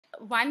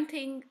One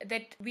thing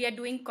that we are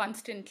doing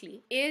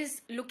constantly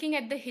is looking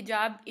at the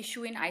hijab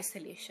issue in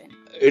isolation.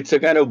 It's a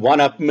kind of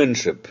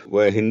one-upmanship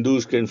where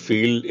Hindus can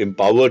feel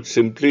empowered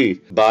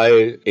simply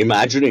by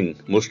imagining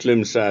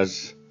Muslims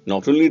as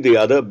not only the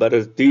other but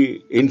as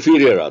the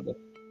inferior other.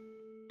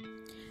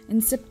 In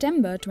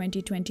September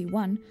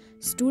 2021,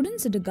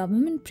 students at a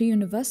government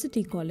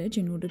pre-university college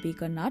in Udupi,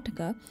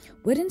 Karnataka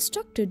were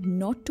instructed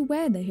not to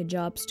wear the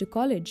hijabs to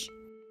college.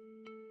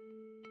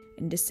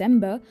 In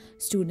December,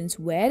 students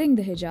wearing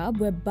the hijab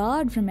were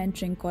barred from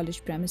entering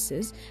college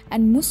premises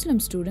and Muslim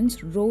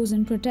students rose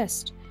in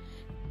protest.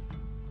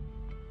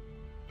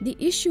 The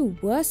issue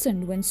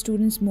worsened when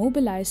students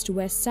mobilized to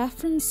wear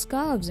saffron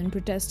scarves in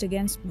protest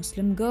against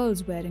Muslim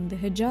girls wearing the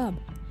hijab.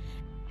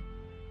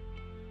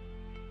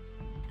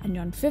 And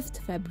on 5th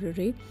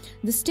February,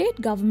 the state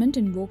government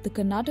invoked the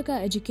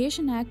Karnataka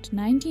Education Act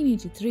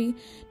 1983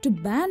 to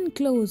ban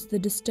clothes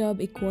that disturb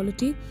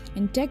equality,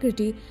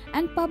 integrity,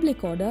 and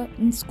public order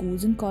in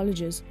schools and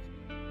colleges.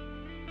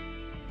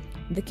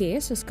 The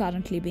case is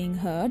currently being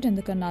heard in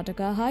the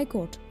Karnataka High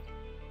Court.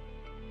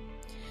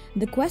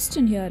 The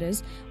question here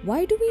is,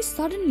 why do we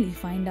suddenly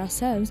find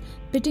ourselves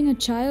pitting a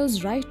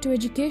child's right to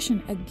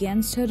education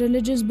against her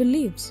religious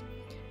beliefs?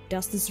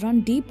 Does this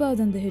run deeper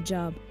than the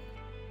hijab?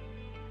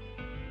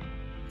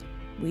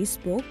 We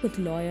spoke with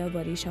lawyer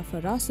Warisha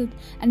Farasat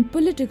and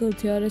political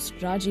theorist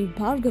Rajeev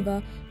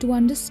Bhargava to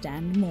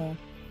understand more.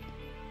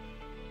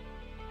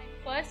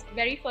 My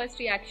very first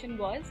reaction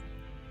was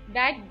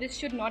that this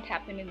should not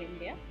happen in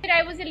India.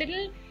 I was a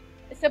little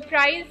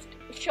surprised,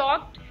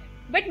 shocked,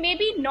 but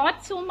maybe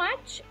not so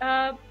much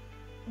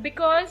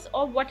because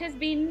of what has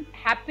been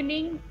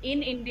happening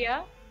in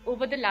India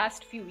over the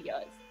last few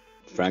years.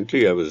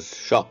 Frankly, I was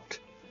shocked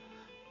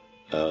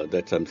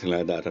that something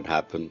like that had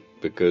happened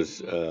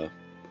because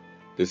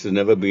this has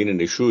never been an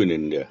issue in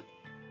India.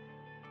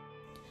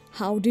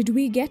 How did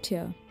we get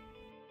here?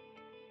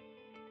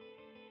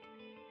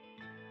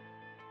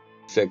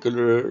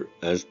 Secular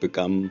has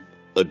become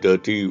a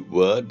dirty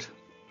word.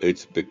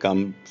 It's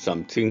become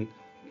something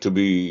to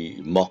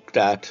be mocked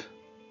at,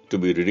 to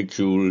be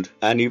ridiculed.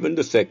 And even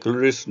the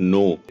secularists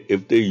know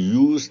if they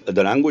use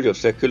the language of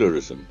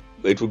secularism,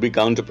 it would be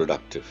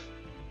counterproductive.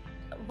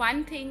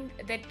 One thing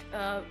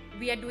that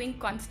we are doing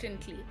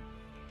constantly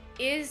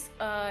is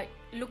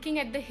looking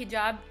at the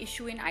hijab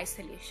issue in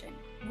isolation.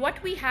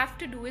 What we have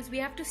to do is we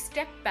have to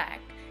step back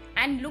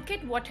and look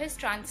at what has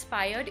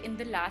transpired in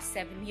the last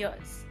 7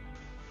 years.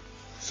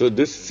 So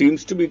this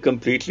seems to be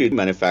completely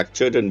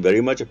manufactured and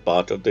very much a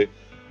part of the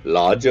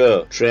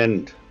larger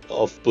trend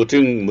of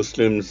putting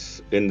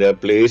Muslims in their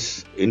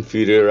place,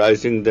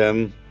 inferiorizing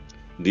them,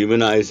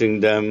 demonizing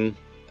them.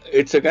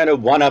 It's a kind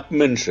of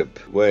one-upmanship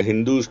where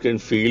Hindus can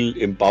feel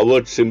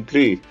empowered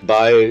simply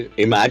by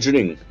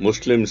imagining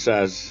Muslims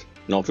as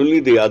not only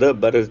the other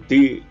but as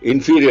the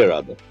inferior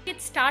other.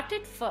 It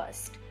started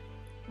first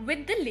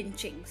with the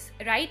lynchings,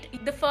 right?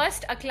 The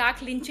first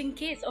Akhlaq lynching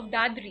case of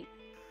Dadri.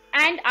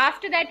 And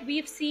after that,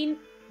 we've seen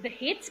the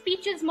hate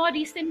speeches more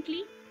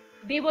recently.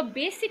 They were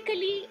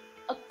basically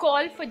a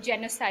call for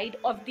genocide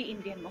of the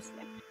Indian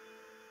Muslim.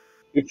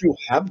 If you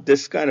have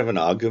this kind of an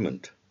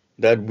argument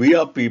that we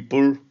are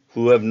people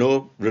who have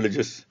no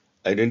religious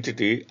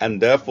identity and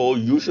therefore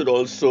you should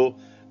also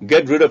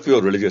get rid of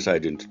your religious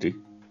identity,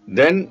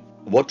 then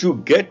what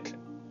you get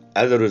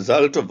as a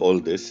result of all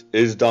this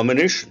is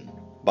domination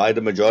by the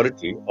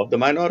majority of the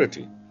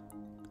minority.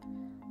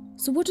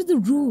 So what are the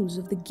rules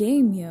of the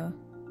game here?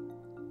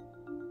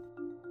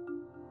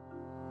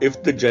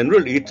 If the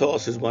general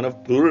ethos is one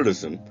of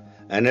pluralism,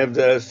 and if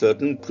there are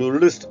certain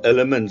pluralist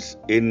elements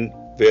in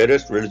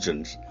various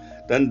religions,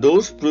 then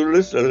those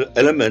pluralist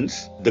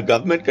elements the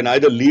government can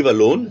either leave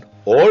alone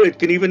or it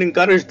can even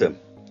encourage them.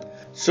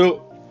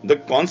 So the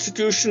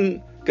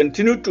constitution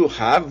continued to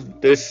have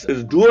this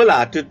dual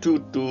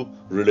attitude to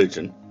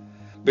religion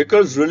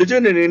because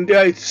religion in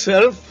India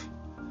itself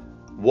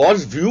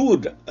was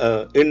viewed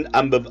as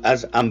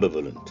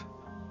ambivalent.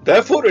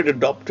 Therefore, it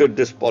adopted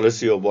this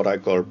policy of what I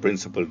call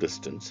principle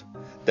distance,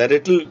 that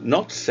it will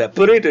not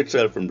separate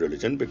itself from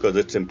religion because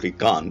it simply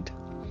can't.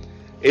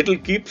 It will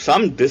keep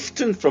some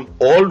distance from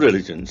all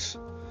religions,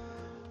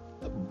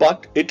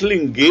 but it will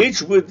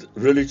engage with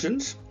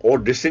religions or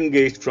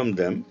disengage from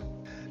them,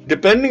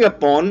 depending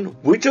upon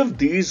which of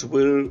these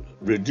will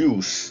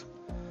reduce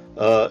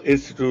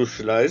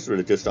institutionalized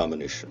religious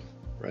domination,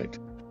 right?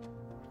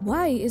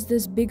 Why is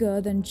this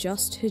bigger than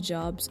just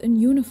hijabs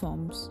and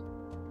uniforms?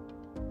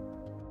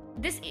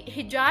 This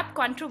hijab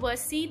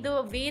controversy,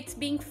 the way it's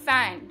being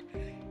fanned,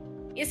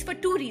 is for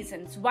two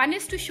reasons. One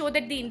is to show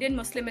that the Indian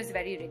Muslim is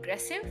very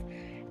regressive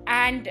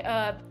and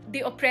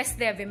they oppress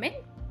their women.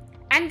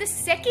 And the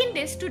second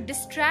is to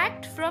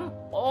distract from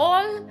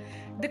all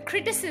the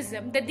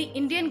criticism that the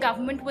Indian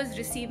government was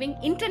receiving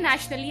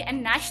internationally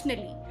and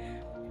nationally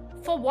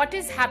for what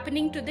is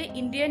happening to the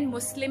Indian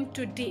Muslim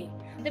today.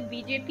 The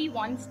BJP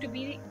wants to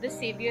be the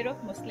savior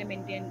of Muslim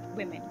Indian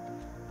women.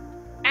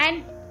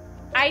 And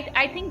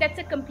I think that's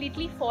a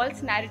completely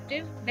false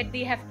narrative that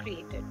they have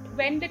created.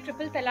 When the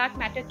triple talaq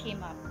matter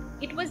came up,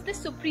 it was the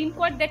Supreme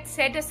Court that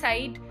set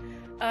aside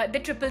the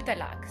triple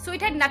talaq. So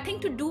it had nothing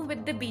to do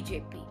with the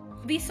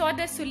BJP. We saw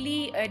the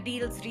Sulli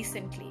deals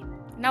recently.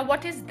 Now,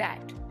 what is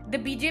that? The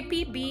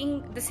BJP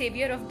being the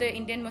savior of the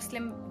Indian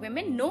Muslim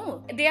women?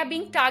 No, they are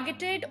being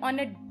targeted on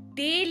a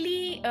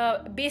daily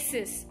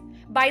basis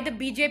by the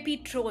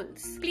BJP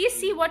trolls. Please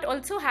see what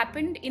also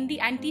happened in the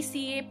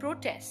anti-CAA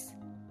protests.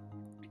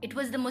 It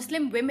was the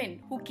Muslim women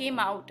who came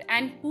out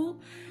and who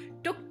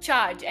took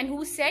charge and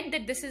who said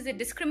that this is a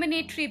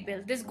discriminatory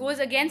bill. This goes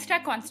against our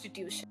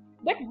constitution.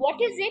 But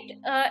what is it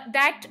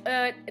that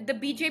the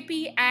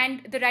BJP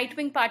and the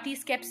right-wing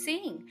parties kept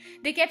saying?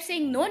 They kept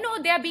saying, no,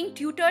 they are being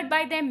tutored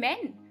by their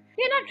men.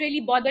 They're not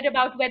really bothered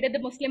about whether the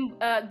Muslim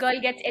girl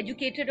gets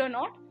educated or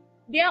not.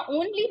 They are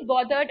only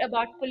bothered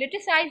about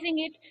politicizing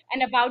it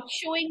and about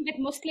showing that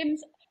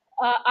Muslims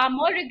are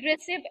more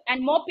regressive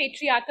and more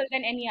patriarchal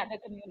than any other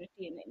community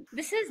in India.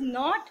 This is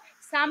not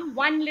some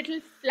one little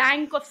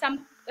flank of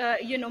some,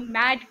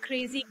 mad,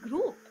 crazy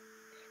group.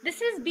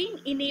 This is being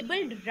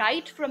enabled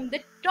right from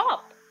the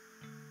top.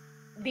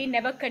 They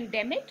never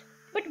condemn it.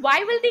 But why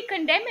will they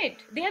condemn it?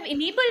 They have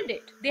enabled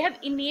it. They have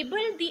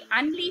enabled the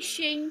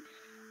unleashing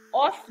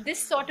of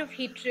this sort of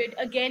hatred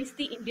against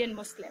the Indian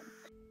Muslim.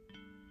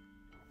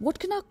 What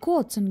can our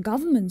courts and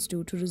governments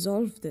do to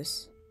resolve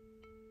this?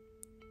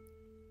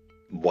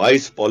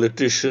 Wise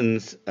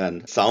politicians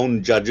and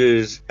sound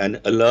judges and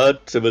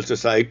alert civil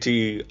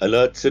society,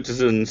 alert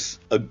citizens,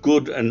 a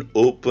good and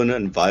open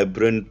and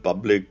vibrant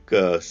public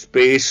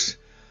space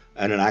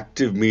and an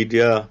active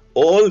media,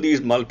 all these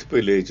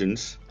multiple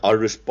agents are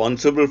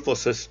responsible for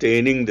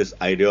sustaining this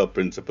idea of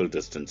principled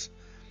distance.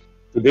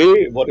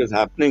 Today, what is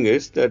happening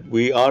is that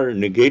we are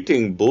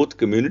negating both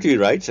community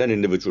rights and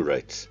individual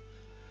rights.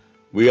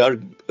 We are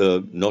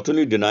not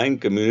only denying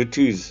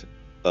communities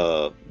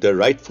their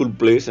rightful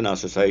place in our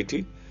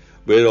society,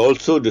 we're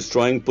also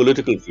destroying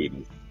political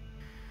freedom.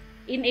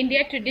 In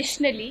India,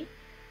 traditionally,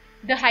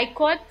 the high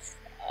courts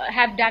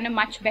have done a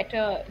much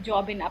better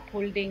job in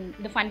upholding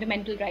the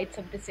fundamental rights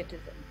of the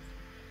citizens.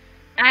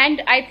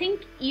 And I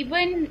think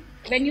even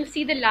when you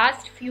see the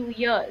last few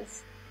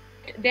years,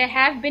 there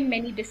have been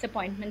many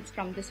disappointments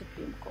from the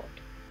Supreme Court.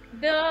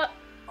 The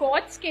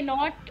courts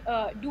cannot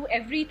do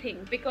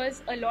everything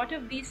because a lot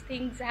of these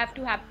things have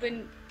to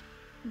happen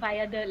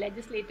via the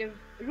legislative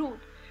route.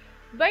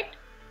 But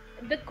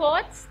the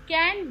courts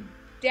can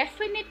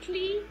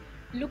definitely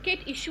look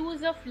at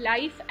issues of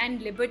life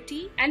and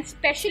liberty and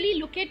especially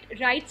look at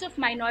rights of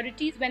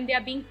minorities when they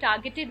are being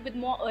targeted with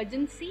more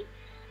urgency.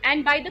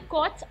 And by the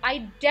courts,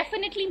 I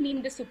definitely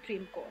mean the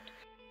Supreme Court.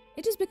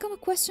 It has become a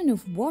question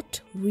of what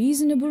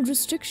reasonable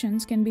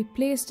restrictions can be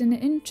placed in the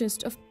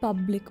interest of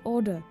public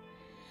order.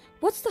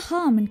 What's the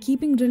harm in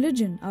keeping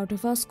religion out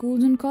of our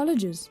schools and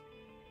colleges?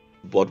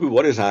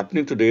 What is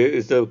happening today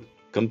is the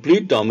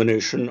complete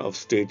domination of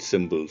state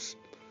symbols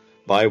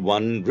by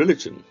one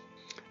religion.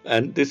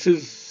 And this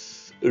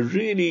is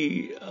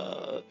really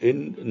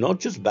in not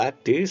just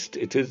bad taste,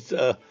 it is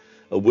a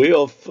way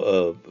of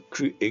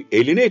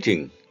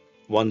alienating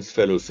one's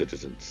fellow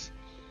citizens.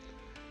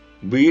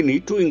 We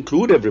need to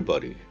include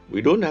everybody.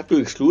 We don't have to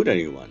exclude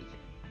anyone.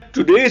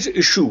 Today's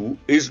issue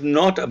is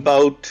not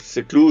about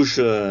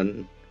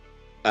seclusion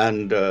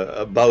and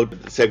about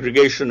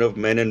segregation of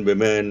men and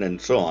women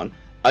and so on.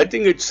 I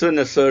think it's an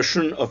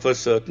assertion of a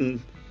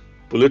certain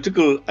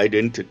political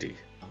identity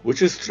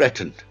which is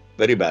threatened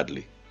very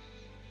badly.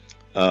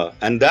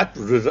 And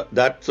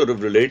that sort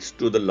of relates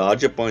to the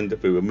larger point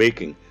that we were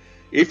making.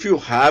 If you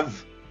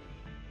have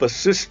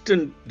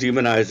persistent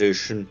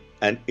demonization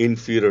and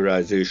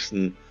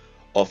inferiorization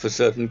of a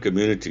certain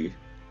community,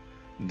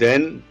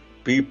 then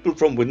people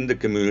from within the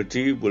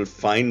community will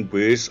find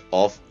ways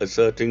of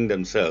asserting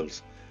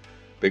themselves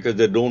because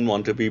they don't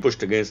want to be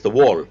pushed against the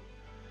wall.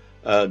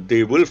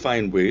 They will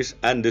find ways,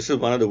 and this is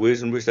one of the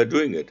ways in which they're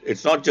doing it.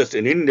 It's not just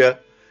in India,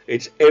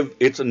 it's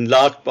in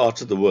large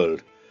parts of the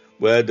world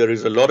where there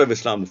is a lot of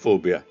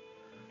Islamophobia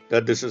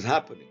that this is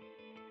happening.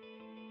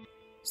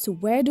 So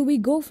where do we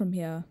go from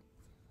here?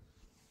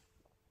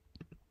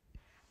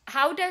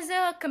 How does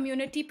a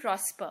community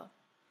prosper?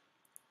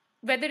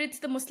 Whether it's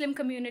the Muslim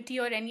community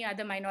or any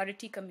other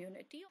minority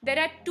community, there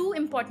are two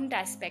important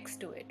aspects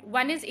to it.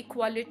 One is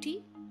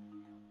equality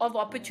of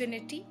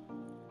opportunity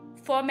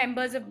for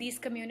members of these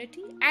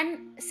community, and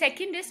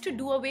second is to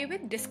do away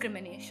with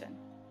discrimination,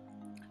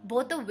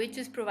 both of which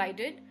is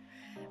provided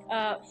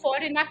for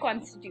in our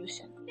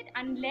constitution.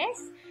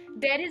 Unless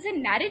there is a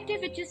narrative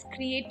which is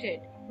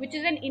created, which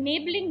is an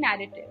enabling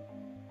narrative,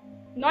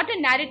 not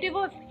a narrative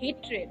of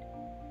hatred,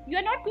 you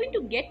are not going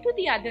to get to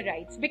the other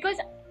rights, because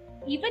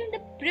even the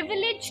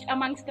privileged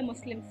amongst the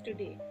Muslims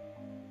today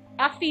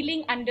are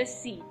feeling under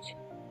siege.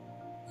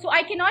 So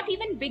I cannot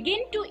even begin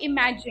to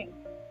imagine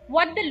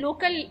what the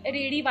local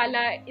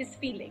rediwala is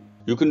feeling.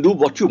 You can do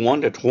what you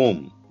want at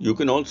home. You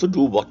can also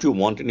do what you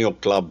want in your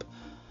club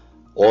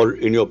or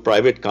in your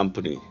private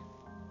company,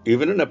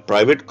 even in a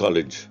private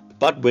college.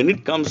 But when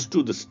it comes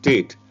to the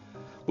state,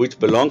 which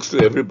belongs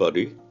to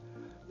everybody,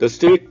 the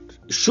state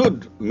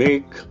should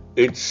make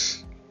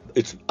its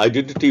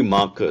identity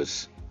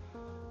markers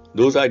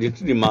those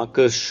identity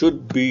markers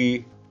should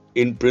be,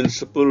 in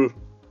principle,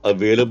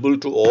 available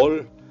to all,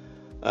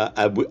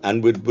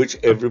 and with which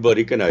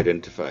everybody can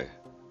identify.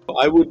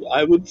 I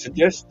would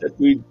suggest that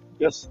we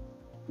just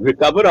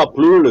recover our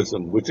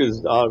pluralism, which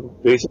is our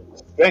basic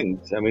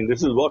strength. I mean,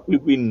 this is what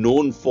we've been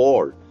known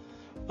for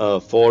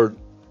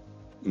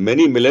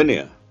many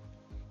millennia.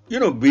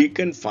 We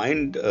can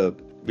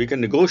we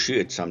can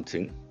negotiate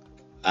something,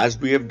 as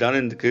we have done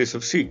in the case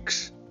of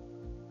Sikhs,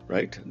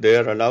 right? They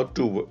are allowed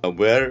to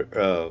wear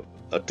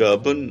a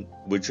turban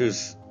which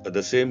is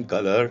the same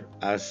color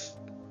as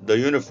the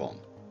uniform.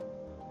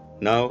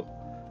 Now,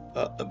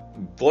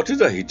 what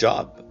is a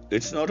hijab?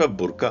 It's not a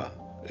burqa.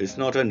 It's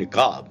not a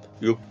niqab.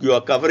 You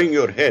are covering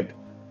your head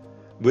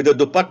with a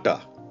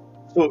dupatta.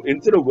 So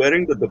instead of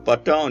wearing the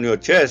dupatta on your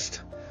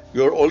chest,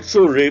 you're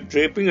also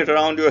draping it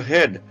around your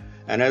head.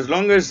 And as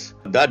long as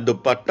that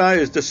dupatta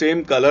is the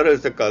same color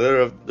as the color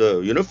of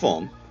the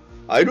uniform,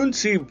 I don't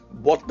see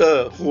what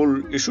the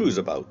whole issue is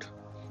about.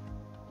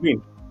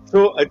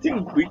 So I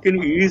think we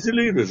can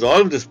easily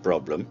resolve this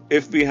problem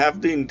if we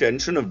have the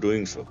intention of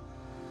doing so.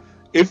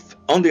 If,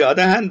 on the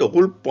other hand, the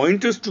whole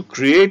point is to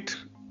create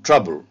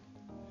trouble,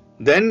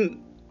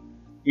 then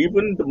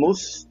even the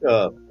most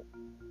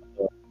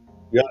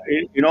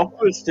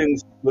innocuous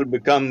things will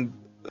become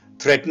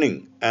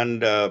threatening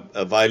and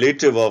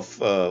violative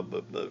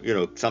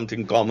of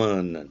something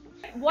common.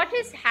 What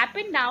has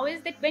happened now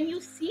is that when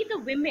you see the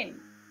women,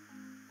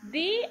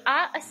 they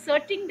are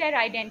asserting their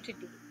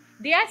identity.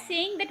 They are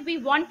saying that we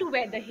want to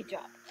wear the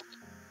hijab.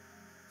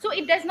 So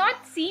it does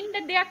not seem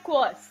that they are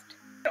coerced.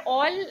 They're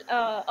all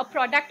a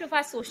product of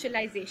our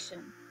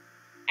socialization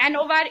and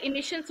of our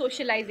initial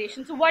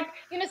socialization. So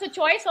so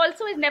choice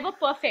also is never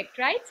perfect,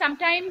 right?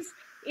 Sometimes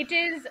it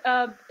is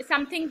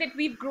something that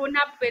we've grown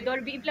up with,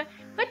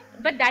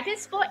 but that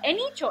is for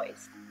any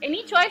choice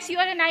you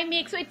and I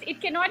make. So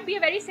it cannot be a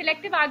very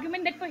selective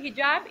argument that for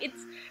hijab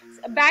it's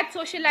bad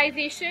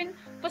socialization,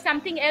 for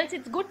something else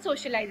it's good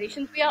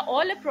socialization. We are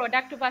all a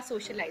product of our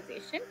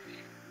socialization.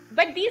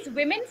 But these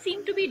women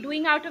seem to be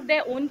doing out of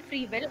their own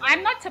free will.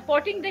 I'm not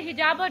supporting the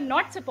hijab or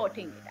not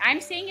supporting it.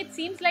 I'm saying it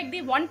seems like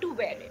they want to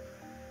wear it.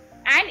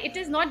 And it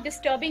is not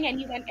disturbing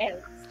anyone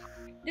else.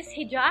 This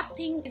hijab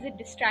thing is a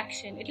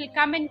distraction. It will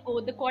come and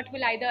go. The court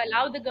will either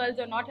allow the girls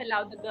or not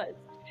allow the girls.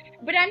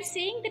 But I'm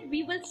saying that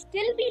we will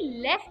still be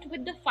left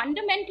with the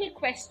fundamental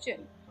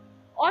question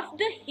of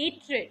the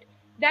hatred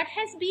that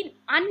has been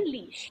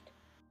unleashed